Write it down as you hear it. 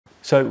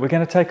So we're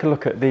going to take a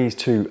look at these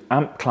two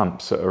amp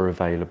clamps that are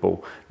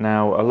available.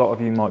 Now, a lot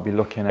of you might be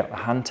looking at the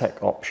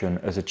Hantek option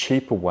as a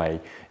cheaper way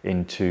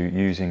into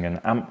using an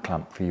amp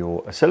clamp for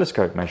your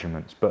oscilloscope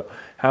measurements, but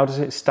how does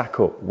it stack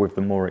up with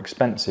the more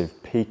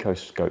expensive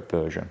PicoScope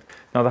version?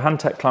 Now, the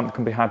Hantek clamp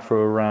can be had for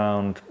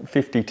around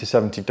 $50 to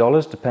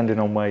 $70 depending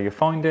on where you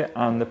find it,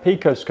 and the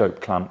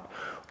PicoScope clamp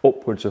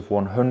upwards of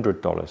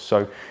 $100.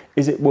 So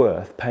is it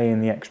worth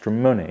paying the extra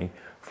money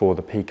for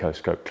the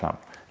PicoScope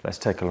clamp? Let's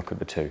take a look at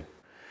the two.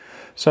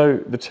 So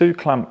the two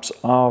clamps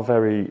are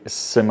very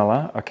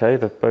similar, okay?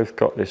 They've both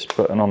got this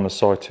button on the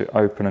side to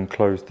open and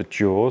close the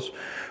jaws.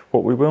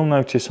 What we will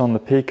notice on the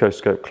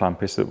PicoScope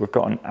clamp is that we've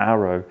got an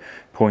arrow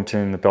pointing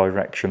in the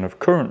direction of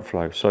current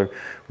flow. So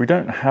we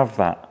don't have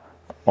that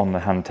on the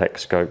Hantek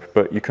scope,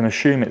 but you can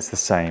assume it's the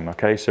same,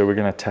 okay? So we're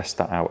going to test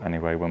that out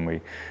anyway when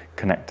we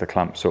connect the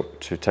clamps up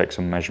to take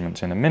some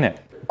measurements in a minute.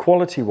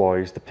 Quality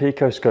wise, the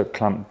PicoScope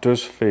clamp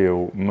does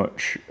feel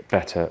much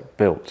better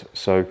built.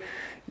 So,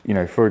 you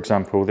know, for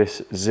example,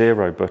 this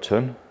 0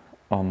 button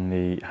on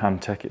the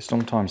Hantek, it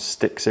sometimes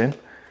sticks in,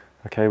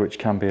 okay, which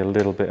can be a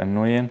little bit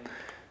annoying.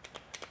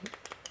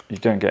 You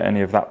don't get any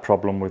of that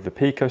problem with the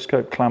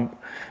PicoScope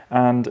clamp,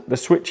 and the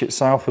switch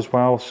itself as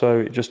well, so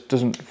it just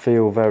doesn't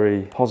feel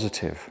very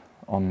positive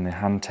on the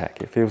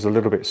Hantek. It feels a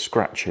little bit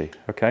scratchy,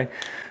 okay?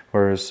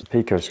 Whereas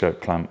the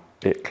PicoScope clamp,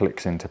 it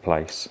clicks into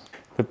place.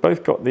 They've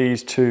both got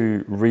these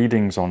two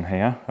readings on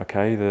here,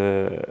 okay?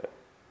 The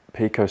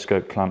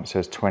PicoScope clamp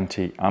says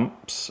 20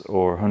 amps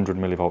or 100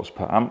 millivolts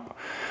per amp,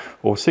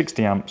 or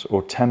 60 amps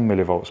or 10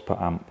 millivolts per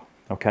amp,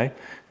 okay?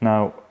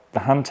 Now,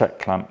 the Hantek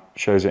clamp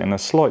shows it in a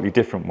slightly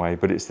different way,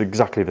 but it's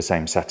exactly the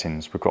same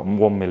settings. We've got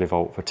 1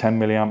 millivolt for 10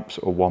 milliamps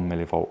or 1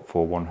 millivolt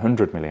for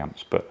 100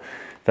 milliamps, but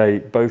they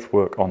both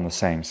work on the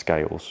same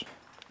scales.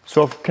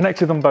 So I've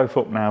connected them both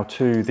up now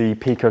to the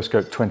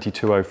PicoScope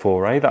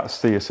 2204A. That's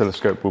the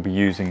oscilloscope we'll be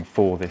using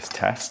for this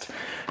test.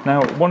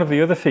 Now, one of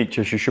the other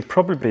features you should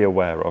probably be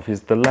aware of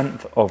is the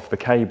length of the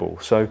cable.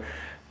 So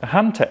the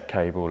Hantek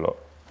cable,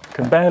 look,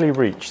 can barely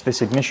reach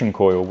this ignition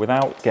coil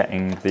without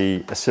getting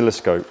the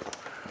oscilloscope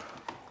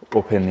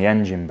up in the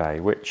engine bay,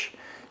 which,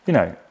 you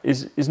know,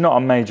 is not a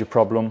major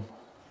problem,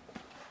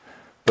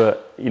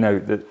 but, you know,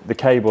 the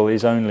cable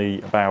is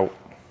only about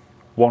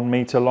 1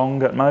 meter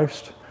long at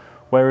most,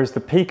 whereas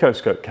the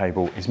PicoScope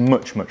cable is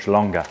much, much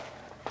longer.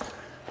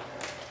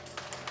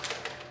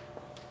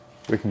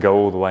 We can go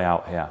all the way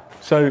out here.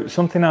 So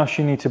something else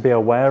you need to be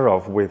aware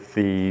of with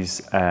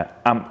these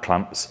amp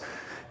clamps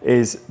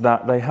is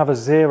that they have a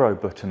 0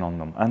 button on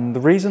them. And the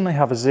reason they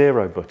have a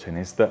 0 button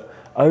is that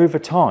over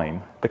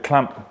time, the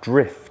clamp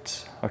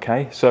drifts,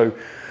 okay? So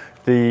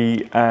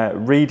the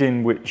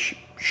reading which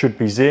should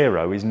be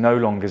 0 is no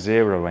longer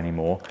 0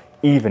 anymore,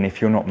 even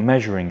if you're not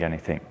measuring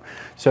anything.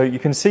 So you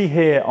can see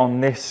here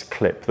on this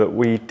clip that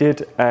we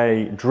did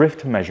a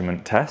drift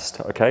measurement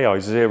test, okay? I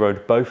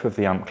zeroed both of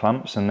the amp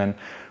clamps and then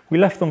we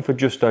left them for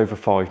just over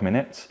 5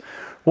 minutes.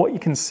 What you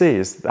can see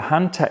is the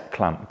Hantek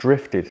clamp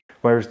drifted,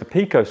 whereas the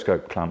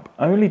PicoScope clamp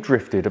only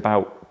drifted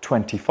about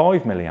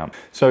 25 milliamps.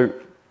 So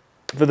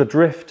for the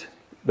drift,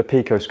 the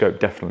PicoScope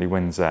definitely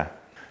wins there.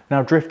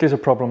 Now, drift is a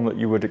problem that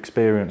you would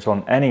experience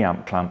on any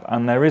amp clamp,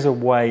 and there is a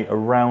way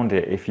around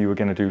it if you were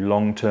going to do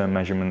long-term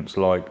measurements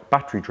like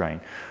battery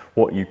drain.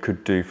 What you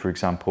could do, for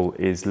example,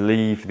 is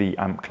leave the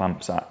amp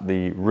clamps at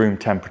the room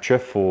temperature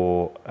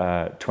for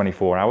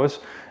 24 hours,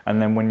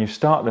 and then when you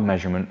start the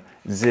measurement,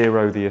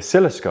 zero the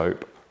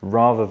oscilloscope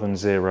rather than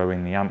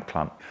zeroing the amp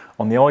clamp.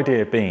 On the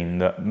idea being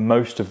that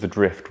most of the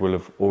drift will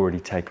have already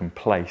taken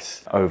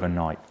place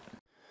overnight.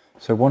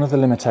 So one of the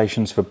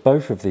limitations for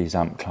both of these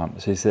amp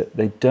clamps is that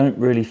they don't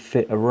really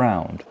fit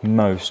around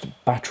most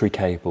battery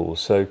cables.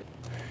 So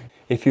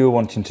if you're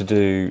wanting to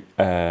do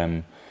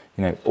you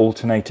know,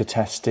 alternator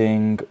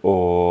testing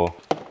or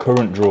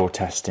current draw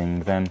testing,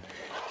 then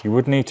you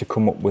would need to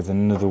come up with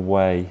another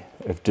way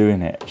of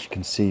doing it. As you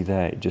can see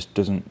there, it just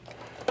doesn't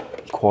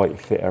quite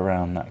fit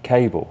around that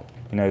cable.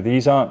 You know,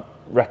 these aren't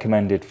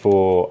recommended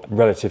for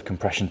relative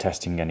compression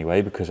testing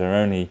anyway, because they're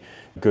only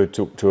good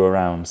up to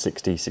around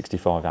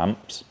 60-65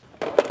 amps.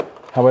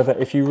 However,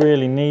 if you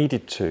really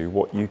needed to,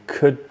 what you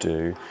could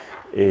do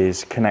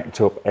is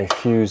connect up a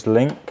fused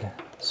link.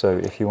 So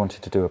if you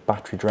wanted to do a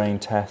battery drain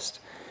test,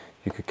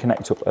 you could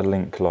connect up a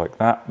link like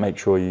that, make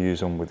sure you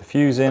use them with the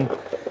fuse in,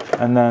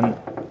 and then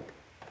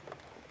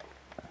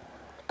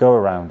go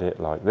around it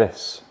like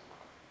this.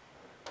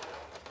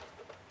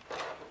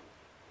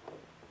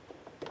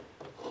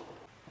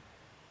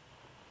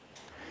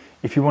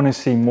 If you want to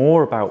see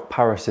more about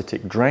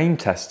parasitic drain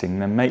testing,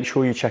 then make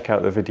sure you check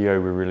out the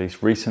video we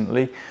released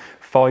recently,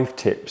 5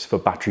 tips for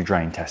battery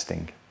drain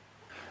testing.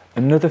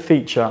 Another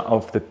feature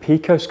of the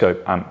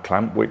PicoScope amp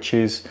clamp, which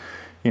is,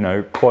 you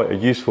know, quite a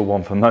useful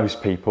one for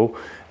most people,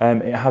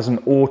 it has an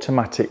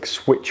automatic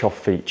switch off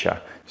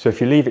feature. So if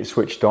you leave it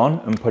switched on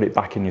and put it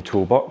back in your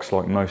toolbox,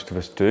 like most of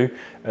us do,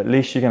 at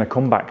least you're going to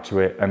come back to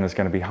it and there's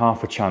going to be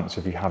half a chance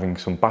of you having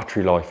some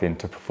battery life in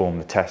to perform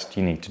the test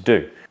you need to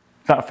do.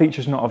 That feature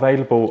is not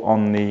available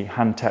on the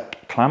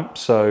Hantek clamp,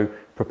 so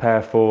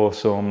prepare for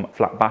some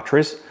flat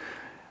batteries.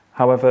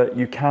 However,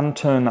 you can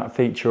turn that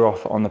feature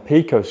off on the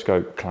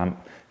PicoScope clamp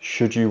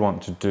should you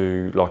want to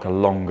do like a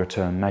longer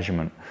term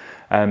measurement.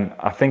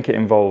 I think it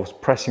involves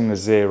pressing the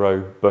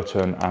 0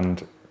 button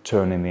and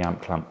turning the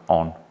amp clamp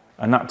on.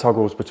 And that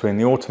toggles between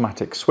the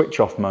automatic switch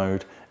off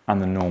mode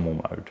and the normal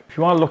mode. If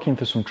you are looking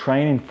for some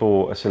training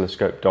for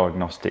oscilloscope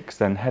diagnostics,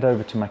 then head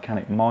over to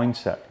Mechanic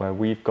Mindset, where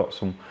we've got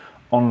some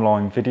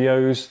online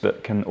videos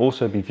that can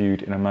also be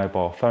viewed in a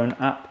mobile phone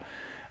app.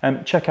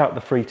 Check out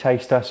the free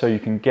taster so you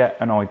can get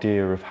an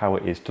idea of how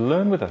it is to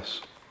learn with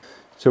us.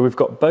 So we've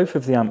got both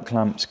of the amp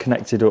clamps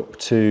connected up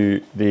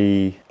to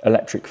the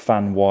electric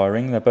fan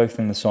wiring. They're both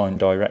in the sine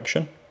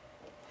direction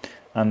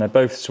and they're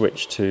both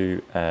switched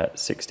to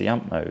 60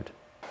 amp mode.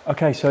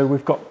 Okay, so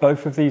we've got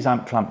both of these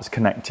amp clamps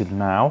connected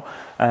now.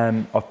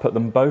 I've put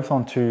them both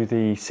onto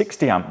the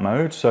 60 amp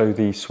mode, so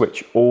the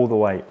switch all the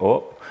way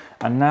up.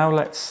 And now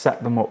let's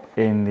set them up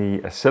in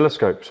the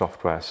oscilloscope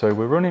software. So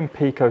we're running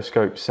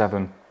PicoScope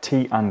 7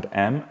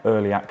 T&M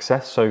early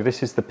access. So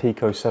this is the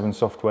Pico 7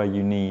 software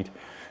you need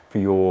for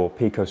your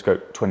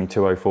PicoScope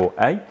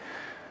 2204A.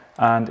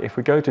 And if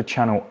we go to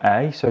channel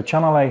A, so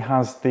channel A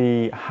has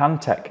the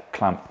Hantek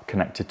clamp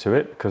connected to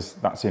it because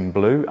that's in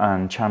blue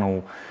and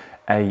channel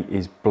A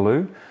is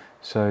blue.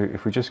 So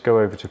if we just go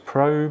over to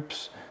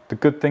probes, the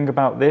good thing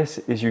about this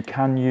is you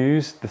can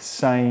use the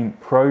same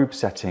probe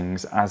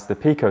settings as the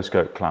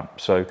PicoScope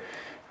clamp. So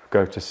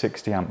go to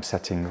 60 amp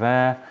setting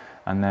there,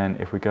 and then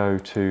if we go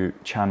to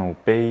channel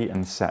B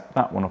and set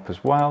that one up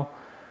as well,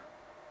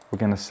 we're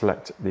going to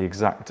select the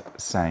exact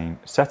same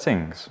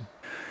settings.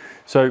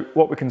 So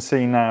what we can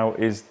see now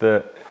is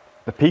that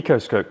the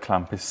PicoScope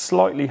clamp is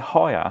slightly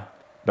higher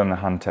than the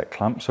Hantek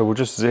clamp, so we'll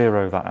just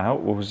zero that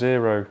out. We'll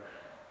zero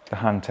the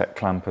Hantek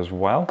clamp as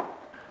well.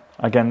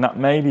 Again, that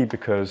may be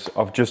because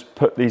I've just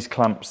put these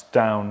clamps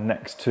down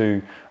next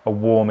to a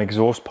warm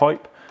exhaust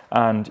pipe,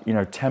 and you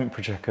know,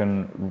 temperature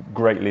can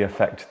greatly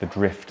affect the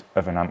drift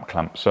of an amp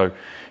clamp. So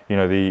you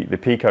know, the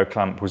Pico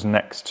clamp was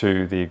next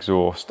to the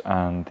exhaust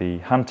and the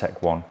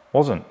Hantek one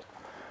wasn't.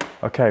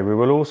 Okay, we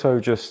will also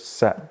just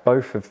set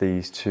both of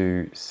these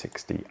to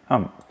 60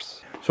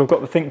 amps. So I've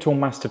got the ThinkTool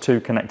Master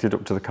 2 connected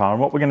up to the car,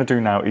 and what we're going to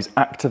do now is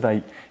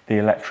activate the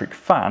electric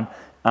fan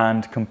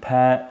and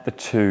compare the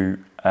two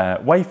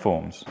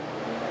waveforms.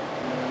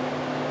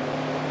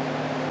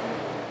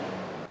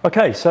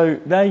 Okay, so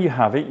there you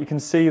have it. You can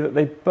see that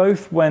they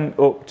both went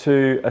up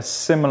to a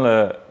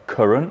similar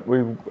current.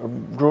 We were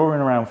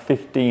drawing around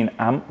 15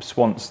 amps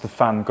once the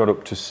fan got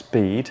up to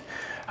speed.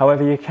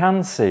 However, you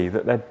can see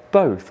that they're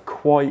both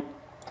quite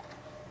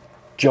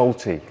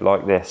jolty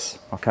like this,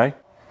 okay?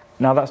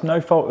 Now that's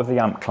no fault of the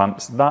amp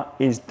clamps, that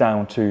is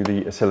down to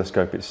the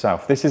oscilloscope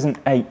itself. This is an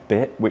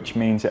 8-bit, which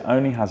means it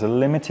only has a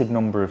limited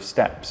number of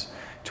steps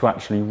to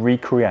actually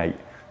recreate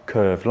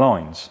curved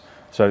lines.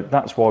 So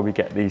that's why we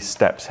get these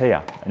steps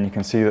here. And you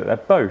can see that they're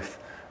both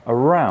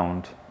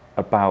around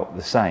about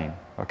the same,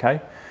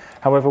 okay?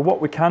 However, what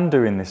we can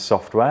do in this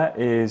software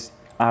is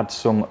add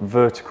some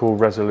vertical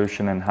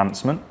resolution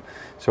enhancement.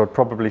 So I'd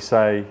probably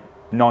say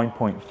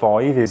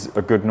 9.5 is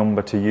a good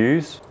number to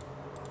use.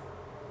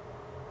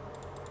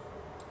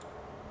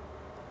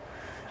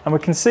 And we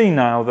can see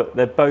now that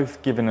they're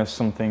both giving us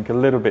something a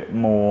little bit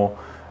more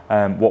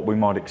what we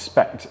might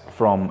expect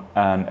from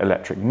an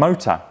electric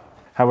motor.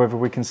 However,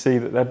 we can see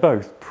that they're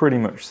both pretty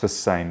much the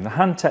same. The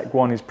Hantek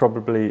one is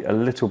probably a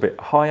little bit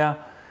higher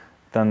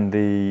than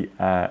the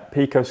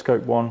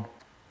PicoScope one,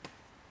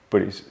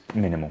 but it's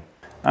minimal.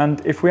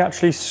 And if we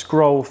actually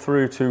scroll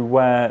through to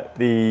where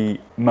the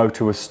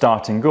motor was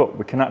starting up,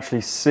 we can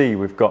actually see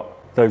we've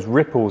got those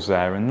ripples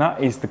there, and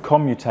that is the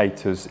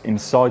commutators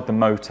inside the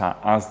motor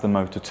as the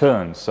motor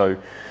turns. So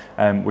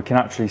we can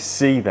actually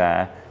see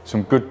there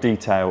some good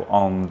detail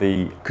on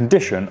the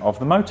condition of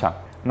the motor.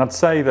 And I'd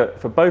say that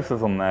for both of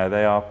them there,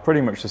 they are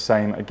pretty much the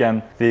same.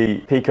 Again,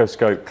 the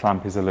PicoScope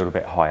clamp is a little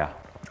bit higher.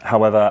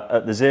 However,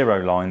 at the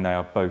 0 line, they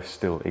are both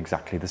still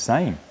exactly the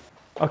same.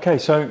 Okay,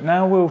 so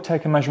now we'll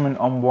take a measurement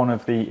on one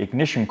of the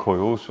ignition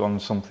coils on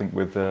something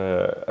with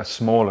a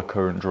smaller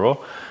current draw.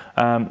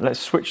 Let's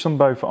switch them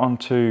both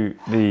onto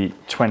the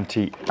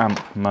 20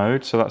 amp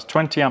mode. So that's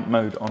 20 amp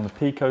mode on the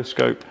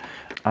PicoScope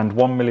and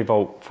 1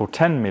 millivolt for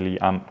 10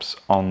 milliamps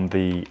on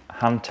the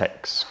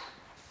Hantek's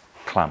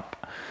clamp.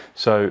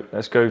 So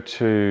let's go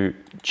to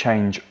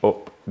change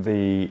up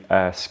the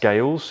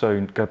scales.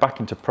 So go back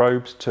into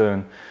probes,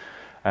 turn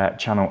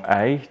channel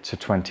A to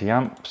 20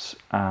 amps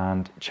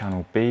and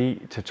channel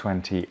B to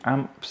 20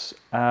 amps.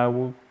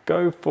 We'll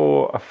go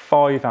for a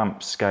 5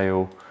 amp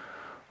scale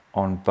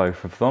on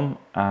both of them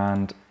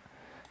and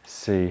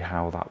see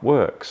how that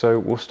works. So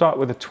we'll start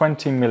with a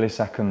 20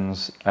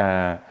 milliseconds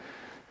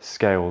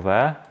scale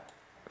there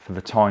for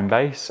the time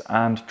base,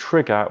 and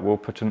trigger, we'll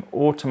put an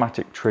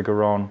automatic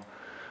trigger on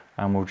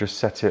and we'll just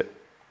set it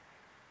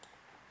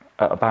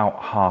at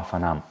about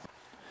 0.5 amp.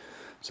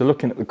 So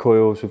looking at the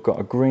coils, we've got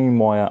a green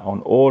wire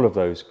on all of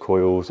those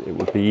coils. It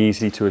would be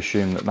easy to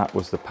assume that that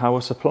was the power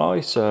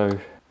supply. So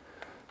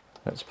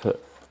let's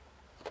put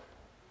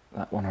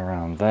that one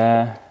around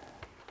there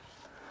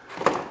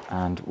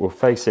and we'll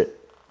face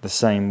it the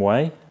same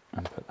way.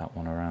 and put that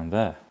one around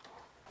there.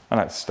 And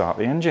let's start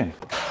the engine.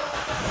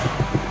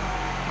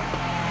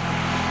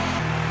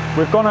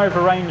 We've gone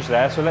over range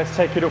there, so let's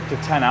take it up to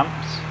 10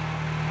 amps.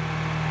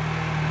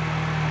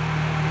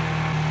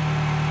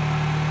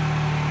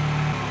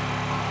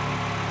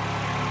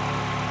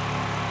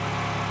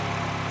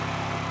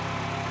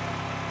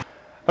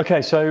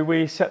 Okay, so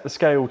we set the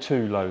scale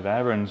too low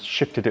there and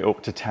shifted it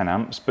up to 10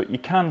 amps, but you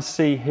can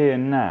see here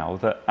now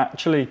that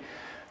actually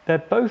they're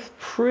both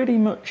pretty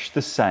much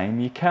the same.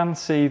 You can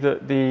see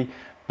that the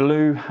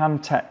blue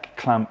Hantek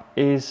clamp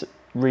is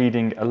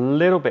reading a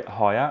little bit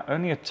higher,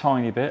 only a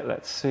tiny bit.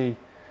 Let's see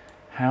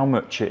how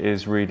much it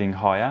is reading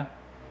higher.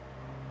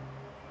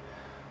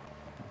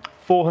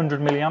 400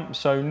 milliamps,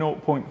 so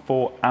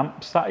 0.4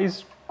 amps. That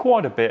is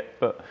quite a bit,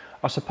 but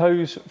I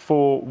suppose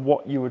for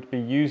what you would be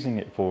using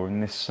it for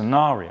in this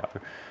scenario,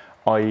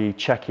 i.e.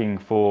 checking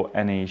for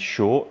any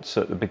shorts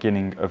at the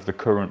beginning of the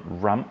current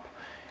ramp,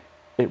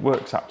 it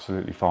works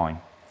absolutely fine.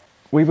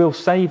 We will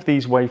save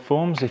these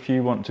waveforms if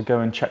you want to go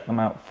and check them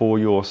out for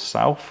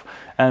yourself.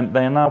 And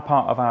they are now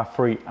part of our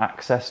free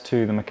access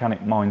to the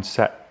Mechanic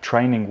Mindset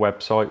training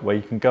website, where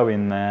you can go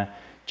in there,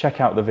 check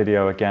out the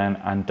video again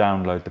and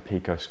download the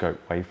PicoScope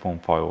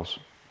waveform files.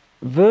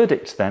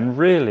 Verdict then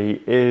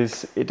really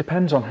is, it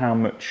depends on how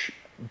much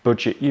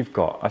budget you've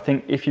got. I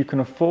think if you can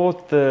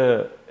afford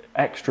the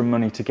extra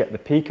money to get the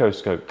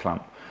PicoScope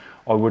clamp,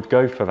 I would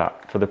go for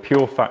that, for the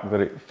pure fact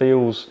that it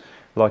feels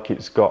like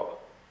it's got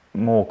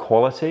more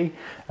quality.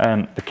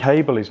 The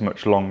cable is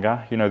much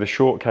longer. You know, the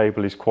short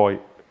cable is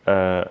quite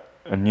a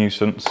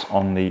nuisance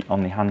on the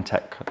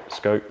Hantek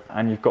scope,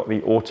 and you've got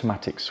the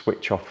automatic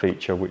switch off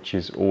feature, which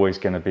is always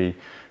going to be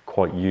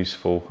quite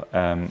useful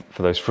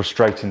for those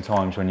frustrating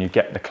times when you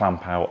get the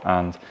clamp out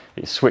and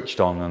it's switched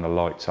on and the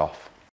light's off.